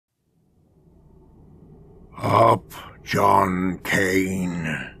Up, John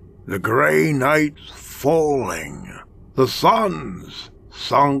Kane, the grey night's falling, the sun's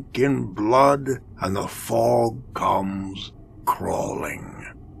sunk in blood, and the fog comes crawling.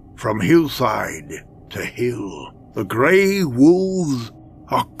 From hillside to hill, the grey wolves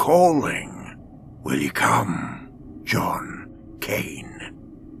are calling. Will you come, John Kane?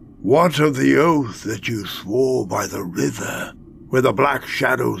 What of the oath that you swore by the river, where the black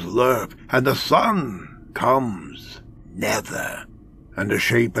shadows lurk, and the sun comes never, and a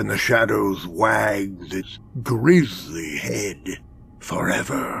shape in the shadows wags its grisly head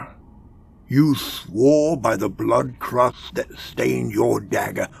forever? You swore by the blood crust that stained your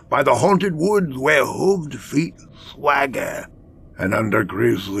dagger, by the haunted woods where hooved feet swagger, and under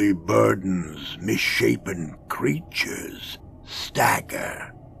grisly burdens misshapen creatures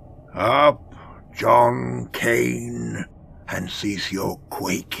stagger. Up, John Kane, and cease your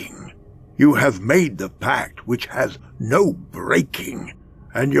quaking. You have made the pact which has no breaking,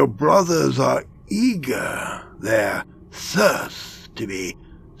 and your brothers are eager their thirst to be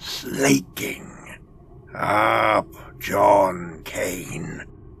slaking. Up, John Kane,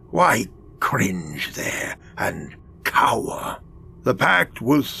 why cringe there and cower? The pact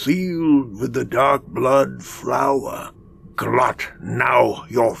was sealed with the dark blood flower. Glut now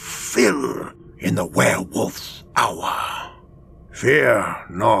your fill in the werewolf's hour. Fear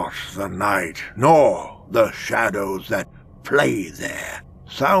not the night, nor the shadows that play there.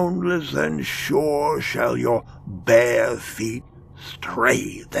 Soundless and sure shall your bare feet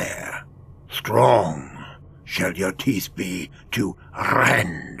stray there. Strong shall your teeth be to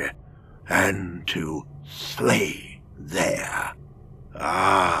rend and to slay there.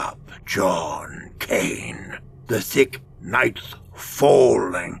 Up, John Kane, the thick night's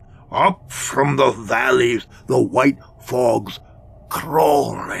falling. Up from the valleys the white fog's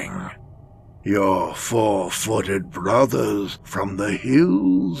crawling. Your four-footed brothers from the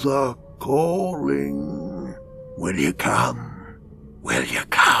hills are calling. Will you come? Will you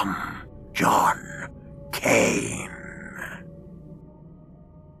come, John Kane?